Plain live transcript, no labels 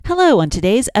Hello, on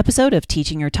today's episode of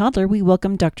Teaching Your Toddler, we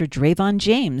welcome Dr. Drayvon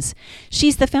James.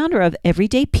 She's the founder of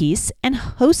Everyday Peace and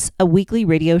hosts a weekly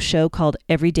radio show called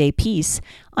Everyday Peace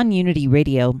on Unity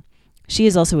Radio. She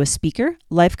is also a speaker,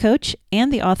 life coach,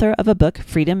 and the author of a book,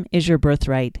 Freedom is Your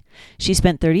Birthright. She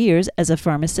spent 30 years as a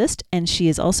pharmacist, and she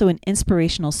is also an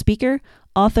inspirational speaker,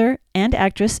 author, and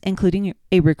actress, including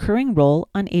a recurring role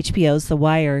on HBO's The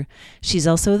Wire. She's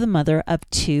also the mother of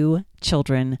 2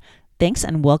 children. Thanks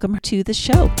and welcome to the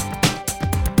show.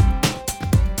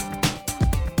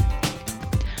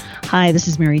 Hi, this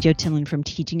is Mary Jo Tinlin from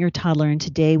Teaching Your Toddler, and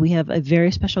today we have a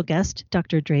very special guest,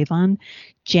 Dr. Drayvon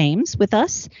James, with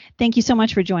us. Thank you so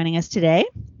much for joining us today.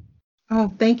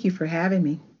 Oh, thank you for having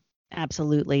me.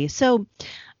 Absolutely. So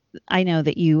I know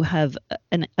that you have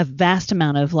a vast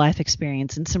amount of life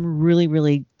experience and some really,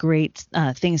 really great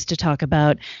things to talk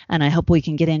about, and I hope we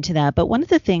can get into that. But one of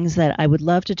the things that I would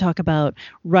love to talk about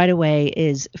right away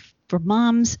is for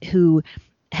moms who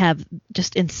have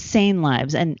just insane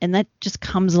lives, and that just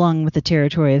comes along with the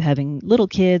territory of having little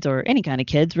kids or any kind of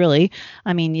kids, really.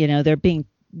 I mean, you know, they're being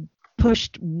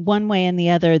pushed one way and the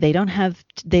other.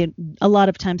 A lot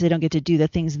of times they don't get to do the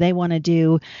things they want to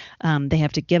do. They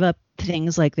have to give up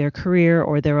things like their career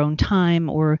or their own time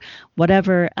or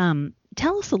whatever.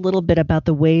 Tell us a little bit about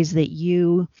the ways that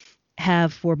you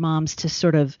have for moms to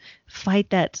sort of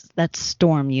fight that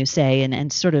storm, you say,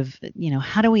 and sort of, you know,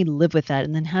 how do we live with that?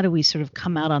 And then how do we sort of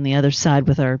come out on the other side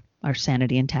with our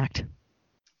sanity intact?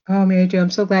 Oh, Mary Jo, I'm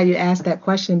so glad you asked that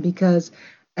question because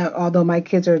although my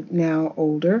kids are now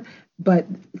older, but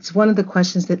it's one of the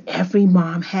questions that every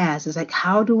mom has is like,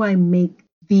 how do I make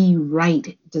the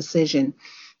right decision?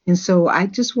 And so I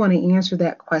just want to answer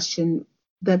that question,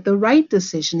 that the right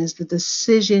decision is the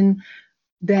decision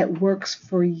that works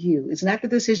for you. It's not the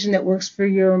decision that works for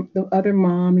the other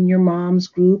mom in your mom's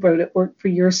group or that worked for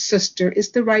your sister. It's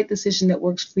the right decision that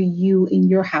works for you in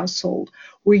your household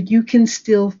where you can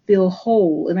still feel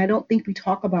whole. And I don't think we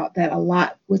talk about that a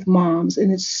lot with moms.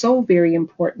 And it's so very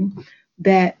important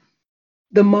that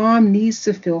the mom needs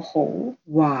to feel whole.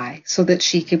 Why? So that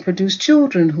she can produce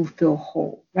children who feel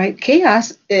whole, right?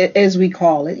 Chaos, as we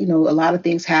call it, you know, a lot of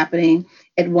things happening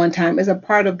at one time is a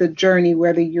part of the journey,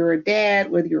 whether you're a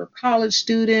dad, whether you're a college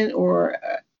student or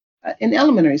in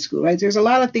elementary school, right? There's a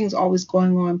lot of things always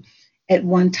going on at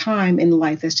one time in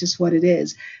life. That's just what it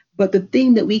is. But the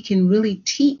thing that we can really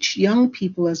teach young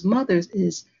people as mothers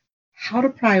is how to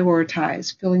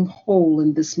prioritize feeling whole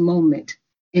in this moment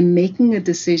and making a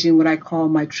decision, what I call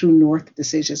my true north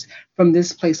decisions, from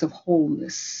this place of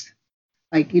wholeness.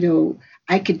 Like, you know,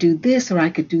 I could do this or I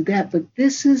could do that, but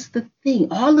this is the thing.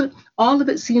 All of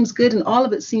it seems good and all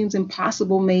of it seems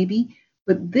impossible maybe,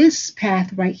 but this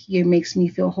path right here makes me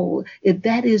feel whole. If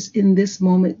that is in this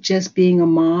moment just being a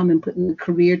mom and putting the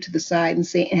career to the side and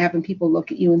having people look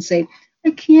at you and say,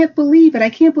 I can't believe it. I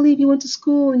can't believe you went to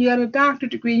school and you got a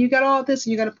doctorate degree and you got all this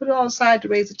and you got to put it all aside to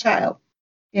raise a child.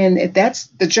 And if that's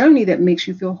the journey that makes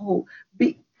you feel whole,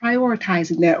 be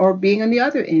prioritizing that, or being on the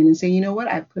other end and saying, you know what,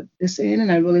 I put this in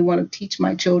and I really want to teach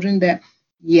my children that,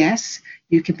 yes,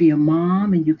 you can be a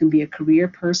mom and you can be a career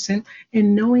person,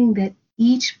 and knowing that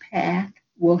each path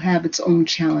will have its own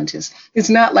challenges. It's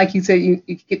not like you said you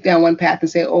get down one path and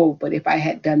say, oh, but if I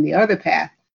had done the other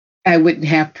path, I wouldn't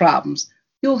have problems.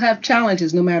 You'll have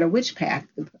challenges no matter which path.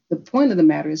 The point of the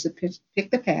matter is to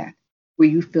pick the path where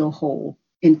you feel whole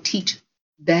and teach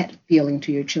that feeling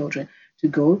to your children, to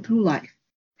go through life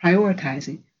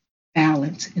prioritizing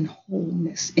balance and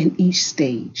wholeness in each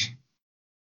stage.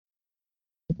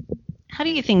 How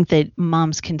do you think that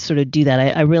moms can sort of do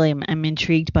that? I really am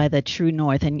intrigued by the true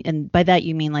north, and by that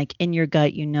you mean like in your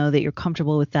gut, you know that you're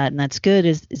comfortable with that and that's good.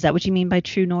 Is that what you mean by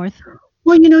true north?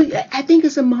 Well, you know, I think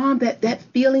as a mom, that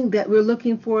feeling that we're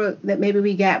looking for, that maybe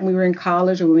we got when we were in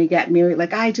college or when we got married,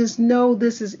 like, I just know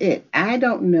this is it. I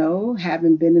don't know,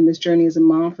 having been in this journey as a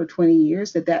mom for 20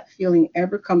 years, that feeling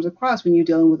ever comes across when you're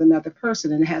dealing with another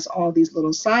person, and it has all these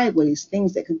little sideways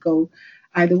things that could go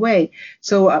either way.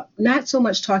 So not so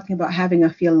much talking about having a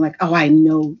feeling like, oh, I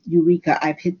know, Eureka,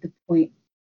 I've hit the point.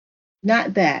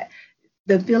 Not that.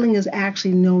 The feeling is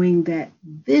actually knowing that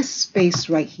this space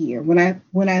right here, when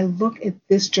I look at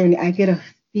this journey, I get a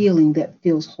feeling that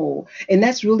feels whole. And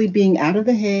that's really being out of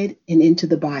the head and into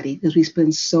the body, because we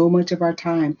spend so much of our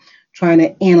time trying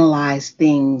to analyze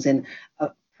things and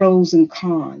pros and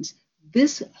cons.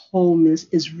 This wholeness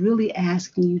is really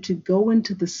asking you to go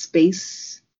into the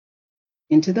space,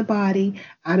 into the body,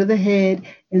 out of the head,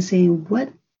 and saying,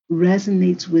 what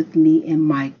resonates with me in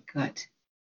my gut?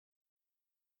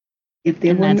 If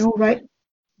there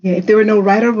were no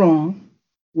right or wrong,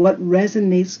 what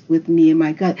resonates with me in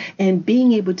my gut? And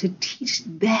being able to teach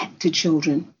that to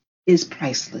children is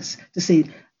priceless. To say,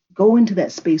 go into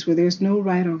that space where there's no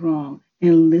right or wrong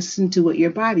and listen to what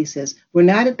your body says. We're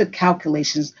not at the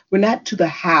calculations. We're not to the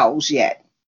hows yet.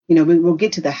 We'll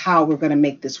get to the how we're going to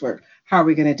make this work. How are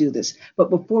we going to do this? But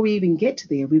before we even get to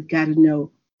there, we've got to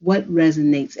know what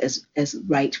resonates as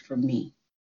right for me.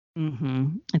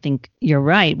 I think you're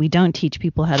right. We don't teach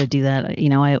people how to do that.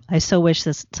 I so wish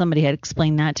that somebody had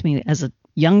explained that to me as a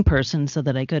young person so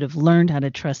that I could have learned how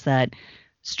to trust that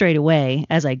straight away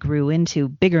as I grew into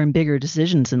bigger and bigger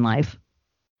decisions in life.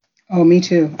 Oh, me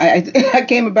too. I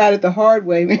came about it the hard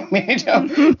way, but right.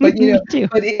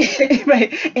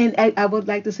 And I would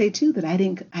like to say too that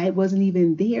I wasn't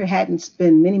even there. Hadn't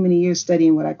spent many years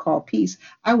studying what I call peace.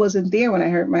 I wasn't there when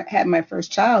I had my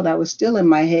first child. I was still in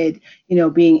my head,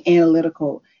 being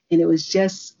analytical. And it was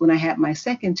just when I had my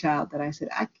second child that I said,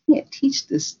 I can't teach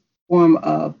this form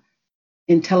of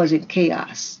intelligent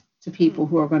chaos to people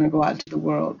who are going to go out into the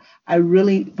world. I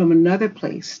really, from another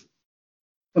place.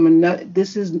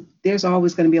 There's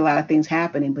always going to be a lot of things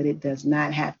happening, but it does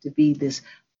not have to be this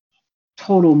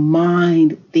total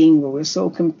mind thing where we're so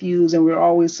confused and we're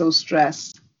always so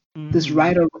stressed. This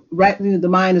right, the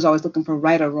mind is always looking for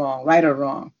right or wrong.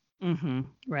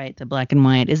 Right, the black and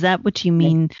white. Is that what you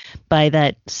mean by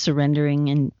that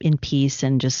surrendering in peace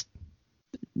and just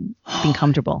being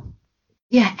comfortable?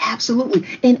 Yeah, absolutely.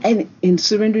 And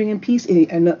surrendering in peace.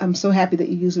 And I'm so happy that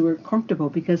you use the word comfortable,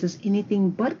 because it's anything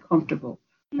but comfortable.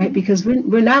 Right? Because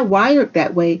we're not wired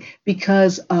that way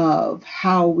because of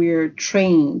how we're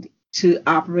trained to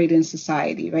operate in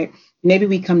society, right? Maybe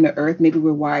we come to Earth, maybe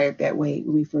we're wired that way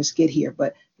when we first get here,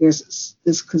 but there's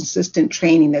this consistent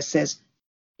training that says,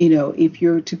 if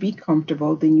you're to be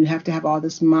comfortable, then you have to have all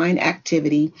this mind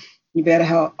activity. You got to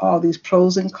have all these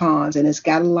pros and cons, and it's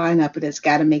got to line up and it's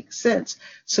got to make sense.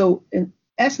 So in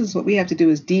essence, what we have to do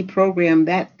is deprogram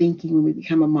that thinking when we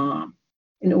become a mom,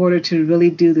 in order to really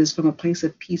do this from a place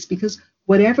of peace. Because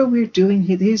whatever we're doing,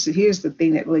 here's the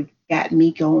thing that really got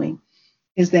me going,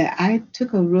 is that I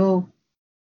took a real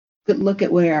good look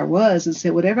at where I was and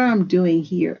said, whatever I'm doing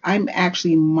here, I'm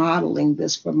actually modeling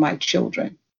this for my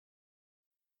children.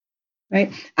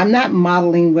 Right? I'm not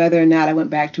modeling whether or not I went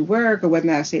back to work or whether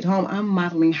or not I stayed home. I'm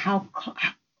modeling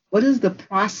what is the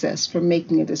process for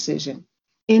making a decision?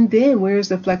 And then where's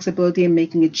the flexibility in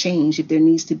making a change if there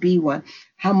needs to be one?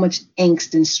 How much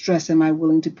angst and stress am I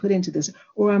willing to put into this?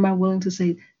 Or am I willing to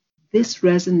say, this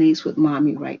resonates with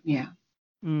mommy right now?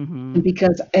 And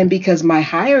because my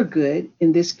higher good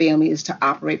in this family is to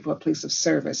operate from a place of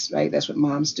service, right? That's what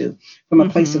moms do, from a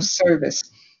place of service.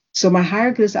 So my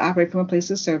higher good is to operate from a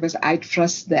place of service. I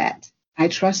trust that.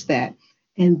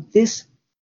 And this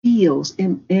feels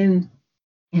in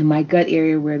my gut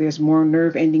area, where there's more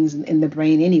nerve endings in the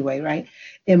brain anyway, right?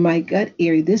 In my gut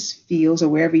area, this feels, or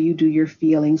wherever you do your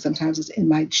feeling, sometimes it's in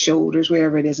my shoulders,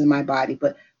 wherever it is in my body.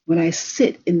 But when I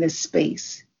sit in this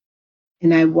space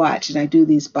and I watch and I do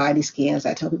these body scans,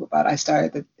 I tell people about, I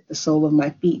start at the sole of my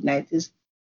feet, and I just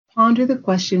ponder the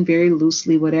question very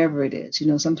loosely, whatever it is.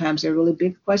 Sometimes they're really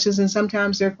big questions, and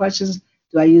sometimes they're questions,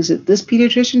 do I use this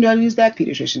pediatrician? Do I use that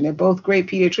pediatrician? They're both great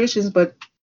pediatricians, but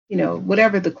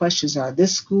whatever the questions are,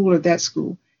 this school or that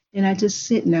school. And I just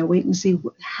sit and I wait and see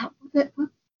what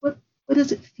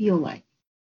does it feel like?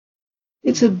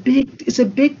 It's a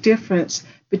big difference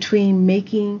between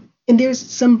making, and there's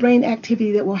some brain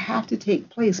activity that will have to take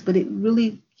place, but it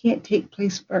really can't take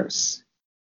place first.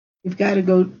 You've got to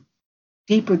go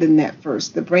deeper than that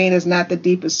first. The brain is not the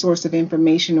deepest source of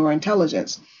information or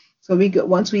intelligence. So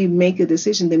once we make a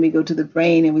decision, then we go to the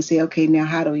brain and we say, okay, now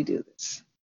how do we do this?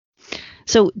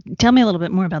 So tell me a little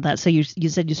bit more about that. So you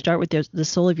said you start with the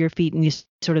sole of your feet and you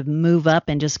sort of move up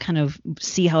and just kind of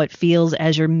see how it feels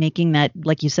as you're making that,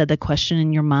 like you said, the question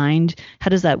in your mind. How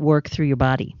does that work through your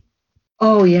body?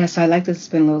 Oh, yes. I like to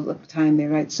spend a little time there,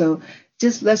 right? So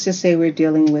let's just say we're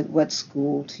dealing with what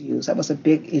school to use. That was a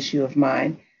big issue of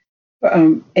mine.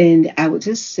 And I would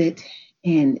just sit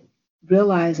and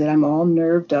realize that I'm all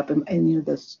nerved up and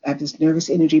I have this nervous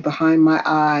energy behind my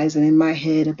eyes and in my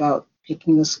head about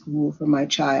picking a school for my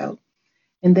child.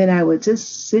 And then I would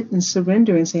just sit and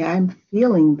surrender and say, I'm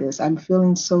feeling this. I'm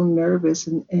feeling so nervous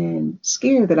and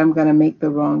scared that I'm going to make the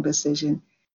wrong decision.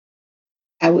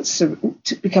 I would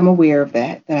become aware of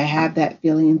that I have that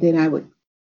feeling. And then I would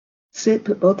sit,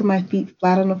 put both of my feet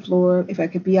flat on the floor. If I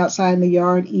could be outside in the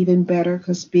yard, even better,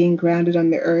 because being grounded on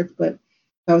the earth. But if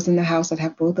I was in the house, I'd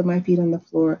have both of my feet on the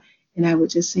floor. And I would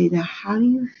just say, now, how do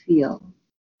you feel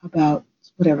about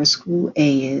whatever school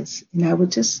A is? And I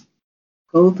would just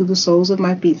go through the soles of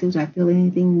my feet. Do I feel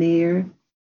anything there?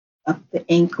 Up the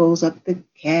ankles, up the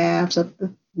calves, up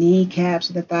the kneecaps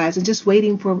and the thighs, and just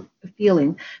waiting for a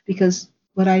feeling. Because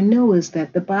what I know is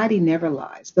that the body never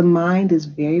lies. The mind is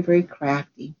very, very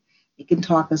crafty. It can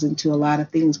talk us into a lot of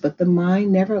things, but the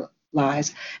mind never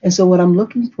lies. And so what I'm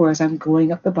looking for is I'm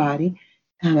going up the body,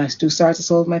 and I do start at the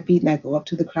sole of my feet, and I go up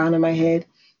to the crown of my head.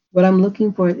 What I'm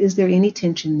looking for is there any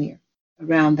tension there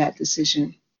around that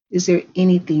decision? Is there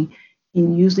anything?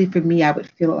 And usually for me, I would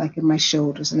feel it like in my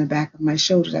shoulders, in the back of my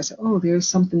shoulders. I said, oh, there's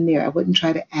something there. I wouldn't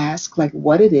try to ask like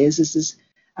what it is. This is,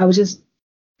 I would just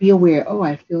be aware, oh,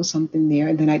 I feel something there.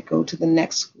 And then I'd go to the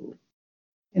next school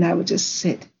and I would just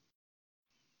sit.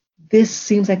 This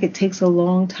seems like it takes a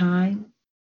long time.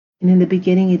 And in the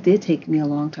beginning, it did take me a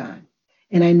long time.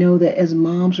 And I know that as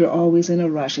moms, we're always in a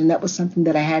rush. And that was something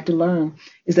that I had to learn,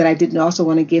 is that I didn't also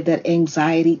want to give that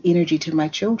anxiety energy to my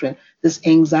children. This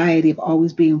anxiety of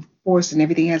always being forced and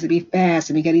everything has to be fast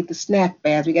and we got to eat the snack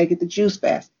fast. We got to get the juice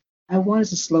fast. I wanted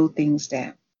to slow things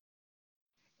down.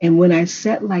 And when I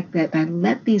sat like that, I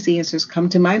let these answers come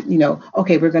to my,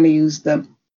 okay, we're going to use the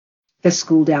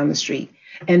school down the street.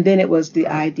 And then it was the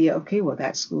idea, okay, well,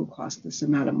 that school costs this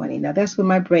amount of money. Now that's when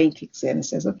my brain kicks in and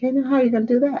says, okay, now how are you going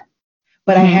to do that?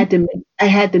 But Mm-hmm. I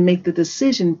had to make the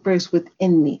decision first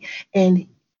within me. And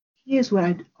here's what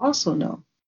I also know.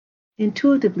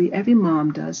 Intuitively, every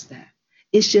mom does that.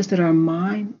 It's just that our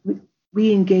mind,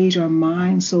 we engage our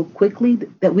mind so quickly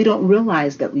that we don't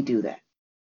realize that we do that.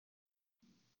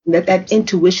 That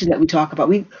intuition that we talk about,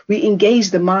 we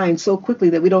engage the mind so quickly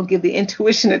that we don't give the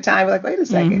intuition a time. We're like, wait a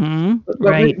second. Mm-hmm. But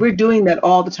Right. we're doing that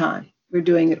all the time. We're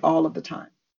doing it all of the time.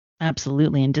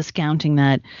 Absolutely. And discounting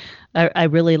that, I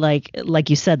really like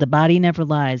you said, the body never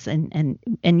lies. And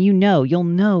you'll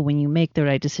know when you make the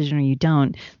right decision or you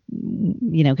don't,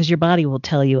 because your body will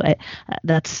tell you.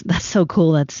 That's so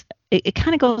cool. It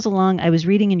kind of goes along. I was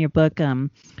reading in your book,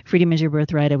 Freedom is Your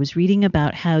Birthright. I was reading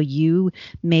about how you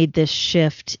made this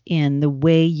shift in the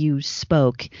way you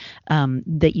spoke,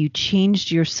 that you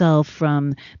changed yourself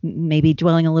from maybe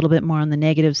dwelling a little bit more on the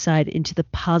negative side into the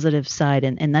positive side.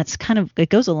 And that's kind of, it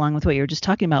goes along with what you were just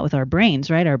talking about with our brains,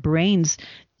 right? Our brains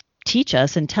teach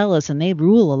us and tell us, and they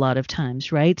rule a lot of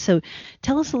times, right? So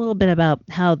tell us a little bit about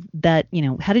how that,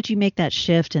 how did you make that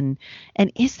shift, and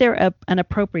is there an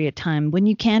appropriate time when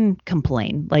you can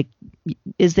complain? Like,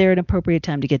 is there an appropriate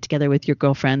time to get together with your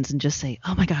girlfriends and just say,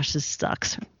 oh my gosh, this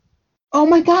sucks? Oh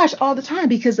my gosh, all the time.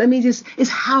 Because I mean, just it's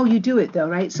how you do it though,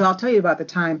 right? So I'll tell you about the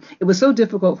time. It was so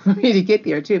difficult for me to get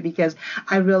there too, because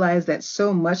I realized that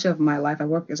so much of my life, I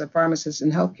worked as a pharmacist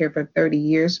in healthcare for 30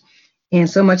 years. And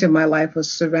so much of my life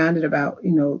was surrounded about,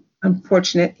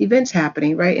 unfortunate events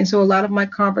happening, right? And so a lot of my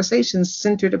conversations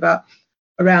centered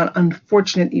around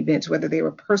unfortunate events, whether they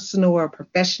were personal or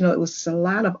professional. It was a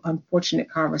lot of unfortunate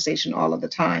conversation all of the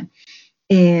time.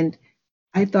 And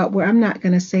I thought, well, I'm not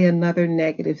going to say another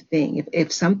negative thing.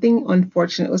 If something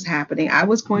unfortunate was happening, I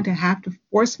was going to have to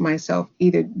force myself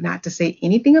either not to say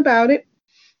anything about it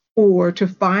or to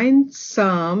find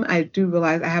I do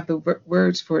realize I have the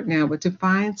words for it now, but to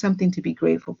find something to be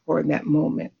grateful for in that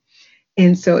moment.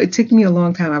 And so it took me a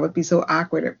long time. I would be so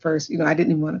awkward at first. I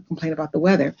didn't even want to complain about the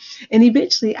weather. And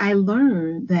eventually I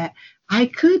learned that I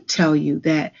could tell you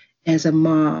that as a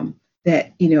mom,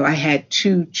 that, I had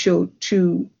two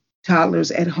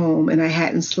toddlers at home and I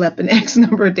hadn't slept in X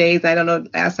number of days. I don't know,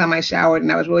 last time I showered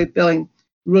and I was really feeling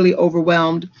really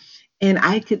overwhelmed. And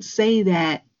I could say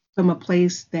that from a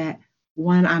place that,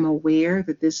 one, I'm aware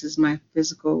that this is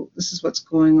this is what's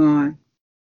going on.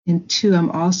 And two, I'm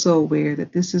also aware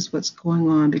that this is what's going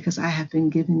on because I have been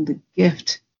given the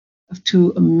gift of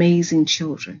two amazing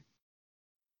children.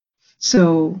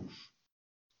 So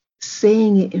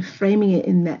saying it and framing it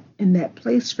in that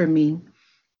place for me,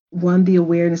 one, the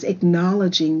awareness,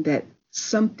 acknowledging that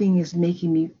something is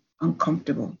making me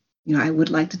uncomfortable. I would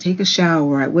like to take a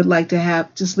shower. I would like to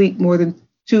have to sleep more than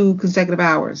 2 consecutive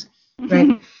hours,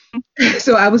 right?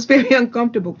 So I was very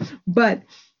uncomfortable. But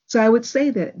so I would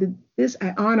say that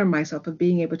I honor myself for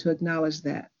being able to acknowledge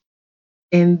that.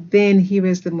 And then here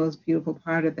is the most beautiful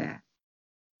part of that.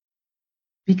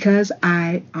 Because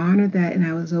I honored that and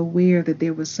I was aware that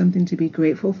there was something to be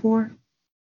grateful for,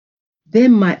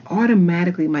 then my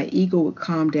ego would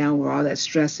calm down where all that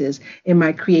stress is, and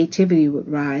my creativity would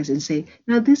rise and say,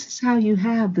 now this is how you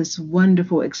have this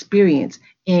wonderful experience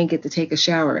and get to take a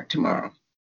shower tomorrow.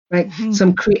 Right? Mm-hmm.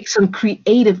 Some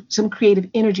creative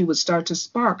energy would start to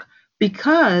spark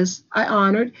because I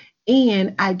honored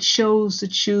and I chose to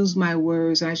choose my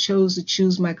words. And I chose to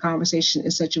choose my conversation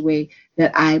in such a way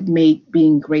that I made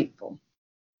being grateful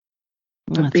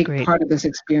a That's big great. part of this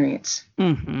experience.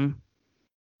 Mm-hmm.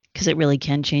 Because it really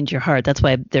can change your heart. That's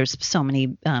why there's so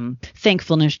many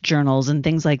thankfulness journals and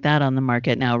things like that on the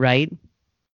market now, right?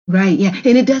 Right. Yeah.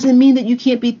 And it doesn't mean that you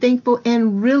can't be thankful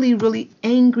and really, really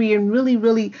angry and really,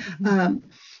 really, Mhm. um,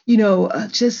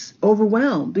 just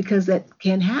overwhelmed, because that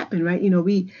can happen, right?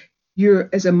 You're,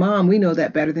 as a mom, we know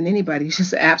that better than anybody. You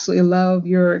just absolutely love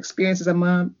your experience as a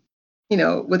mom,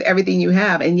 with everything you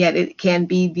have. And yet it can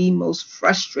be the most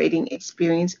frustrating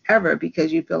experience ever,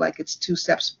 because you feel like it's two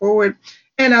steps forward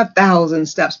and a thousand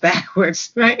steps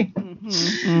backwards, right?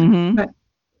 Mhm. Mhm. But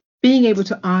being able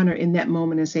to honor in that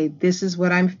moment and say, this is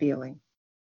what I'm feeling,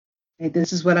 and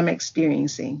this is what I'm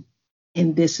experiencing,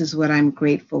 and this is what I'm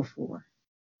grateful for.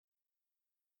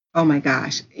 Oh my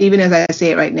gosh. Even as I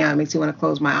say it right now, it makes me want to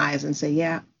close my eyes and say,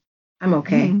 yeah, I'm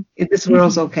okay. Mhm. If this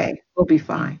world's Mhm. okay, we'll be Mhm.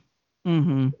 fine.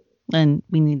 Mhm. And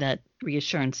we need that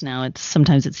reassurance now. It's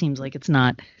sometimes it seems like it's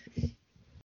not.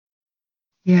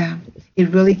 Yeah, it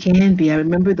really can be. I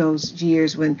remember those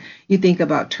years when you think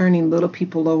about turning little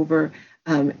people over,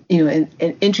 and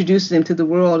introducing them to the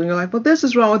world. And you're like, well, this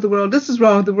is wrong with the world. This is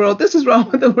wrong with the world. This is wrong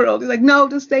with the world. You're like, no,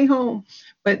 just stay home.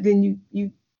 But then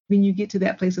when you get to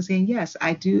that place of saying, yes,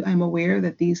 I do, I'm aware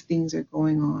that these things are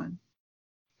going on.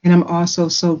 And I'm also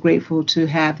so grateful to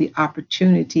have the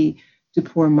opportunity to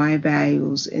pour my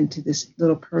values into this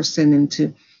little person, and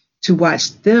to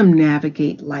watch them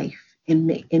navigate life and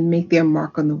make their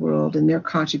mark on the world and their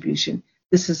contribution.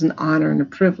 This is an honor and a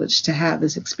privilege to have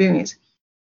this experience.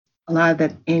 A lot of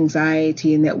that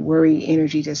anxiety and that worry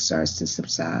energy just starts to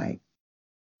subside.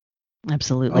 All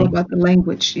Absolutely. about the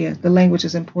language. Yeah, the language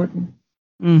is important.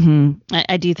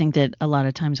 I do think that a lot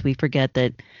of times we forget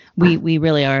that we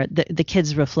really are the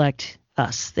kids reflect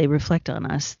us. They reflect on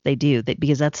us. They do.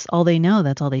 Because that's all they know.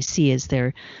 That's all they see is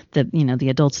the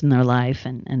adults in their life,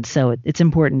 and so it's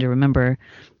important to remember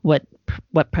what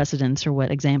precedents or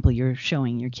what example you're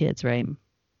showing your kids, right?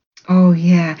 Oh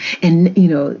yeah, and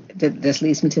this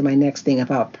leads me to my next thing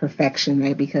about perfection,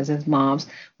 right? Because as moms,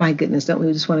 my goodness, don't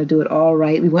we just want to do it all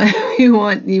right? We want we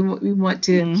want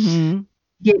to Mhm.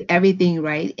 get everything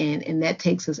right, and that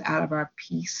takes us out of our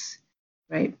peace,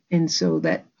 right? And so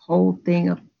that whole thing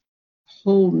of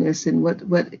wholeness, and what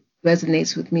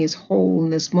resonates with me as whole in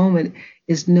this moment,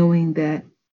 is knowing that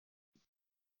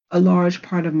a large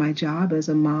part of my job as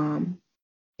a mom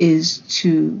is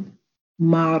to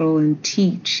model and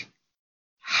teach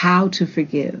how to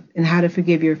forgive, and how to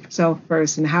forgive yourself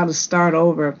first, and how to start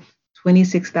over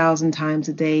 26,000 times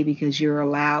a day, because you're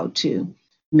allowed to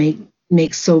make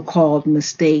make so-called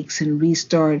mistakes and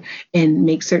restart and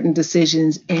make certain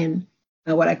decisions, and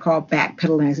what I call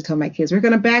backpedaling. I used to tell my kids, we're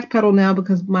going to backpedal now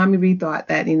because mommy rethought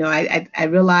that. I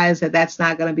realize that that's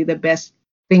not going to be the best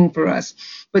thing for us,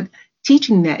 but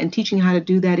teaching that and teaching how to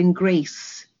do that in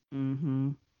grace,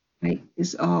 Mhm. right?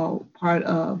 It's all part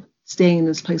of staying in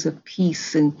this place of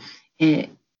peace, and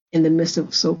in the midst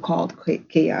of so-called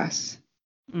chaos.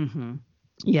 Mhm.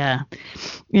 Yeah.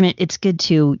 And it's good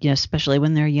to, especially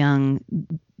when they're young,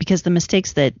 because the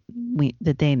mistakes that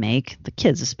they make, the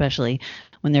kids especially,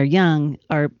 when they're young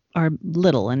are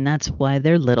little, and that's why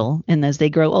they're little. And as they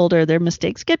grow older, their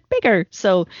mistakes get bigger.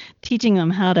 So teaching them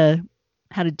how to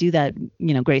do that,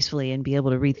 gracefully, and be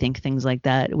able to rethink things like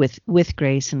that with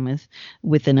grace and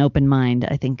with an open mind,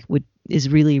 I think would is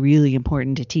really, really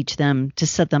important to teach them, to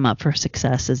set them up for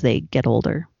success as they get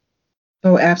older.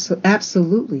 Oh,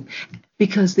 absolutely.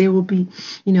 Because there will be,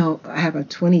 I have a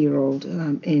 20-year-old,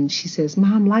 and she says,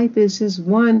 Mom, life is just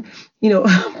one,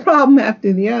 problem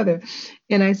after the other.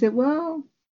 And I said, well,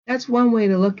 that's one way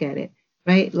to look at it,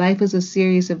 right? Life is a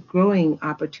series of growing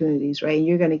opportunities, right?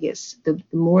 You're going to get, the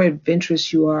more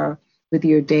adventurous you are with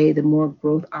your day, the more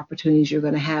growth opportunities you're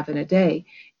going to have in a day.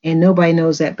 And nobody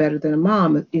knows that better than a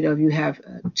mom. If you have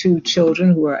two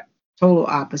children who are total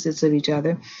opposites of each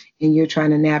other, and you're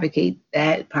trying to navigate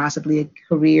that, possibly a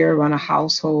career, run a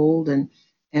household, and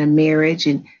a marriage,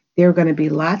 and there are going to be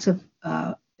lots of,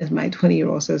 as my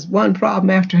 20-year-old says, one problem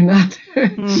after another.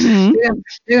 Mhm. There are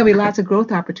going to be lots of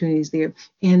growth opportunities there,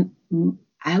 and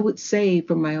I would say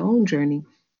from my own journey,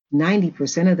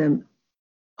 90% of them,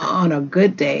 on a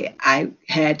good day, I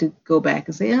had to go back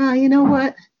and say, you know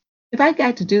what? If I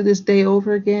got to do this day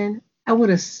over again, I would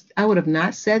have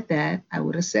not said that. I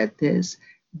would have said this,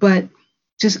 but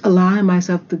just allowing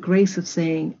myself the grace of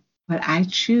saying, but I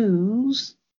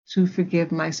choose to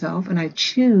forgive myself, and I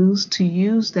choose to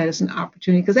use that as an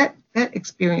opportunity, because that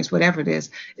experience, whatever it is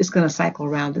going to cycle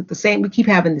around. The same, we keep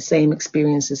having the same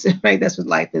experiences, right? That's what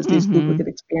life is, these Mhm. duplicate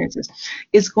experiences.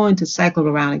 It's going to cycle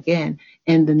around again.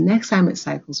 And the next time it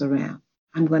cycles around,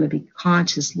 I'm going to be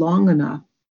conscious long enough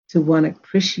to want to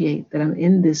appreciate that I'm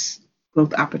in this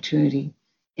growth opportunity,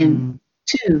 and Mhm.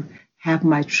 two, have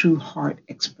my true heart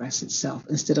express itself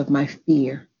instead of my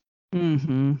fear.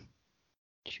 Mhm.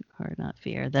 True heart, not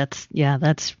fear. That's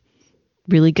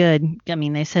really good. I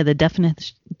mean, they say the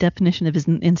definition of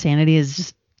insanity is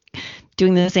just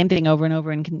doing the same thing over and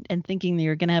over and thinking that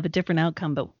you're going to have a different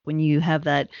outcome. But when you have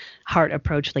that heart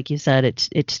approach, like you said,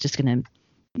 it's just going to,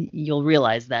 you'll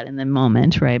realize that in the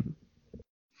moment, right?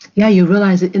 Yeah, you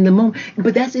realize it in the moment.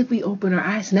 But that's if we open our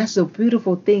eyes. And that's the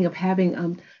beautiful thing of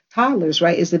having toddlers,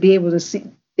 right? Is to be able to see,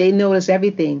 they notice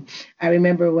everything. I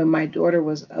remember when my daughter it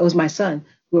was my son,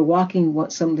 we were walking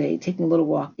someday, taking a little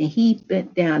walk, and he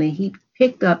bent down and he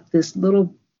picked up this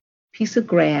little piece of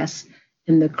grass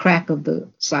in the crack of the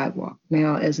sidewalk.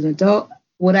 Now, as an adult,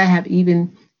 would I have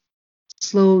even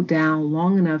slowed down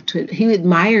long enough to, he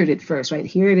admired it first, right?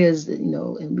 Here it is,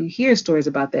 and we hear stories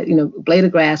about that, blade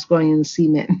of grass growing in the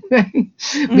cement. Right?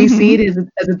 We see it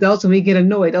as adults and we get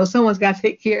annoyed. Oh, someone's got to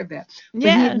take care of that. But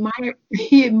Yeah.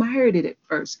 he admired it at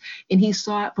first, and he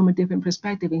saw it from a different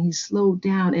perspective, and he slowed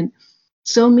down. And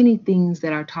so many things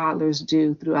that our toddlers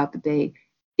do throughout the day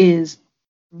is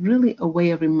really a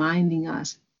way of reminding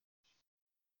us,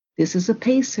 this is a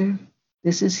pacer.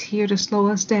 This is here to slow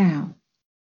us down.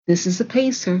 This is a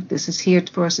pacer. This is here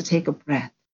for us to take a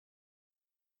breath.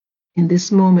 In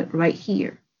this moment right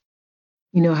here,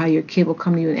 you know how your kid will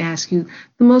come to you and ask you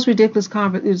the most ridiculous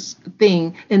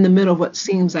thing in the middle of what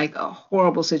seems like a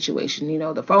horrible situation.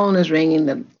 The phone is ringing,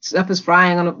 the stuff is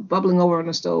bubbling over on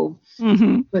the stove.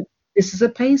 Mm-hmm. But this is a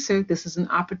pacer. This is an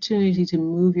opportunity to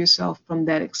move yourself from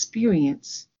that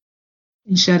experience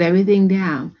and shut everything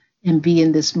down and be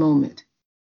in this moment.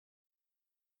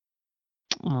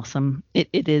 Awesome.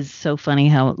 It is so funny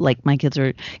how, like, my kids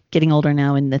are getting older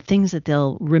now, and the things that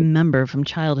they'll remember from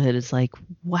childhood is like,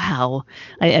 wow.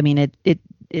 I mean,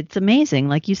 it's amazing.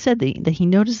 Like you said, that he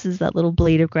notices that little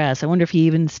blade of grass. I wonder if he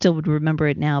even still would remember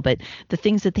it now. But the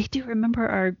things that they do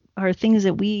remember are things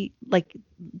that we like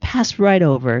pass right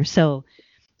over. So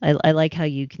I like how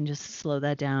you can just slow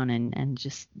that down and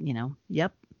just,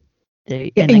 yep,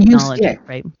 and acknowledge it,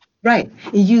 right? Right.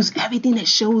 And use everything that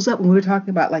shows up when we're talking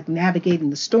about like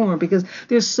navigating the storm, because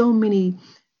there's so many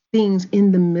things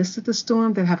in the midst of the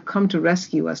storm that have come to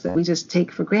rescue us that we just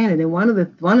take for granted. And one of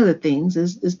the things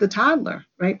is the toddler,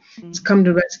 right? Mm-hmm. It's come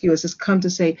to rescue us. It's come to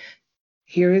say,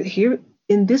 here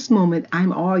in this moment,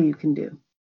 I'm all you can do.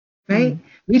 Right? Mm-hmm.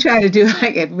 We try to do,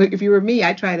 like, if you were me,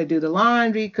 I try to do the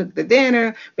laundry, cook the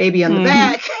dinner, baby on the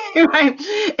back, right?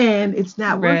 And it's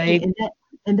not working. Right.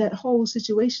 And that whole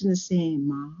situation is saying,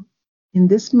 Mom, in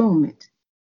this moment,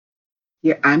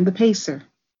 I'm the pacer.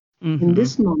 Mm-hmm. In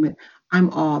this moment,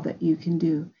 I'm all that you can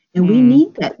do. And we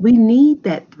need that. We need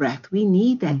that breath. We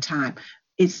need that time.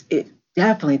 It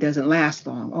definitely doesn't last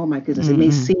long. Oh my goodness.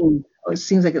 It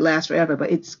seems like it lasts forever,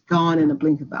 but it's gone in a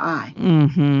blink of the eye.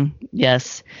 Mm-hmm.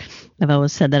 Yes. I've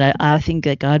always said that I think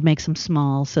that God makes them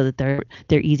small so that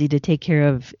they're easy to take care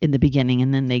of in the beginning,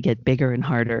 and then they get bigger and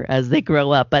harder as they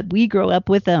grow up. But we grow up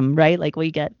with them, right? Like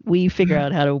we figure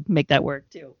out how to make that work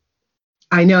too.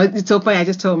 I know, it's so funny. I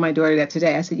just told my daughter that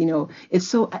today. I said,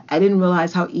 I didn't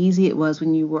realize how easy it was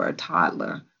when you were a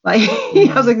toddler. Like,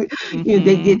 I was like,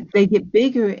 they get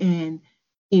bigger, and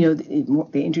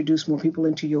they introduce more people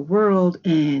into your world,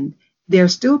 and there are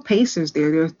still pacers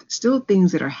there. There are still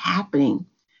things that are happening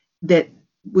that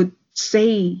would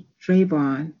say,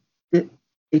 Trayvon, that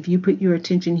if you put your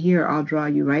attention here, I'll draw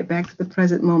you right back to the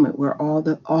present moment where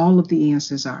all of the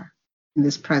answers are in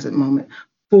this present moment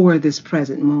for this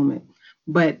present moment.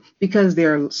 But because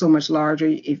they're so much larger,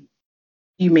 if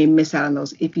you may miss out on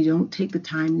those if you don't take the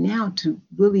time now to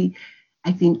really,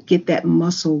 I think, get that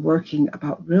muscle working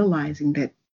about realizing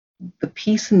that the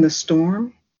peace in the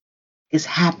storm is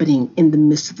happening in the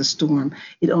midst of the storm.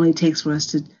 It only takes for us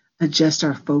to adjust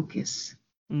our focus.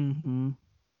 Mm-hmm.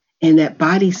 And that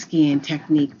body scan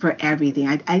technique for everything.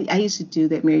 I used to do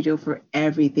that, Mary Jo, for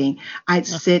everything. I'd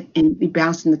sit and be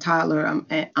bouncing the toddler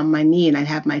on my knee, and I'd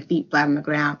have my feet flat on the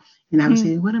ground. And I would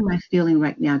say, what am I feeling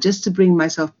right now? Just to bring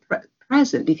myself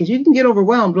present, because you can get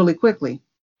overwhelmed really quickly.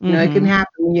 It can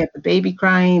happen when you have the baby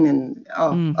crying and a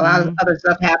lot of other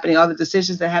stuff happening, all the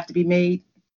decisions that have to be made.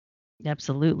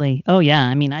 Absolutely. Oh, yeah.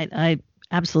 I mean, I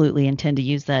absolutely intend to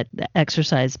use that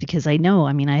exercise, because I know,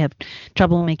 I have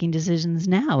trouble making decisions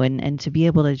now, and to be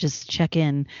able to just check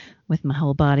in with my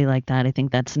whole body like that, I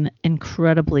think that's an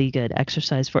incredibly good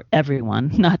exercise for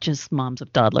everyone, not just moms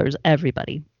of toddlers,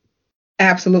 everybody.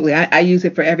 Absolutely. I use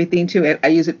it for everything too. I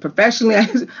use it professionally.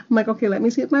 I'm like, okay, let me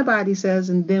see what my body says,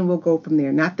 and then we'll go from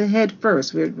there. Not the head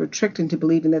first. We're tricked into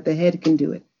believing that the head can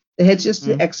do it. The head's just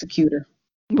the executor.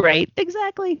 Right.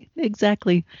 Exactly.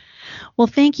 Well,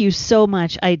 thank you so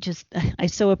much. I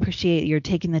so appreciate your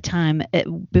taking the time.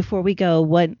 Before we go,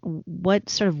 what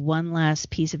sort of one last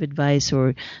piece of advice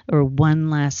or one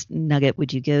last nugget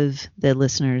would you give the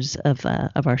listeners of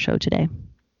our show today?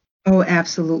 Oh,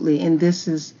 absolutely. And this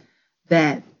is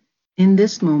that in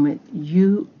this moment,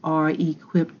 you are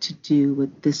equipped to do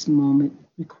what this moment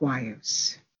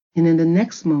requires. And in the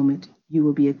next moment, you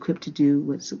will be equipped to do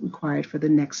what's required for the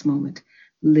next moment.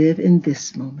 Live in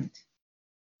this moment.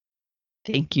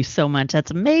 Thank you so much.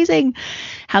 That's amazing.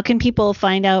 How can people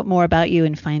find out more about you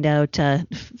and find you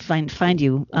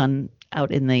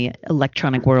out in the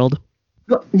electronic world?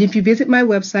 Well, if you visit my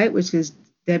website, which is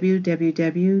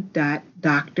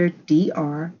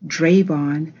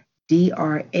www.drdravon,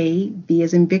 D-R-A-V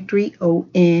as in victory,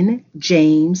 O-N,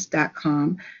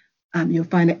 James.com. You'll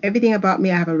find everything about me.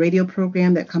 I have a radio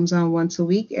program that comes on once a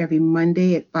week, every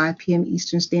Monday at 5 p.m.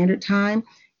 Eastern Standard Time.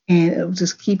 And it'll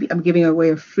just I'm giving away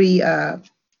a free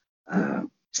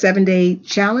 7-day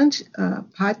challenge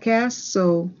podcast.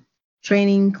 So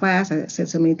training class, I said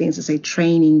so many things to say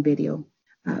training video.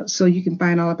 So you can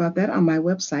find all about that on my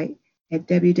website at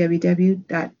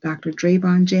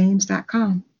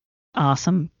www.drdravonjames.com.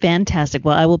 Awesome. Fantastic.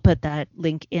 Well, I will put that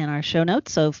link in our show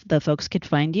notes so the folks could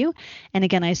find you. And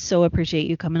again, I so appreciate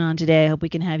you coming on today. I hope we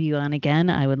can have you on again.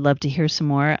 I would love to hear some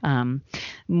more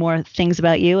things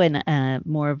about you and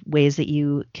more ways that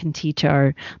you can teach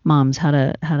our moms how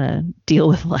to deal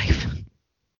with life.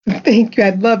 Thank you.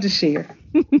 I'd love to share.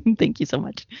 Thank you so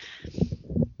much.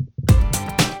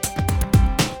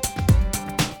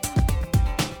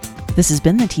 This has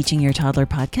been the Teaching Your Toddler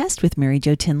podcast with Mary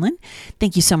Jo Tinlin.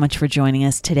 Thank you so much for joining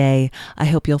us today. I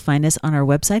hope you'll find us on our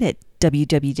website at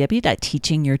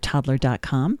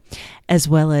www.teachingyourtoddler.com, as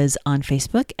well as on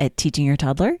Facebook at Teaching Your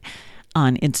Toddler,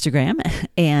 on Instagram,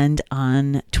 and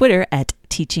on Twitter at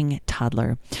Teaching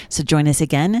Toddler. So join us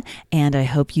again, and I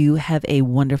hope you have a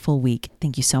wonderful week.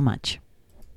 Thank you so much.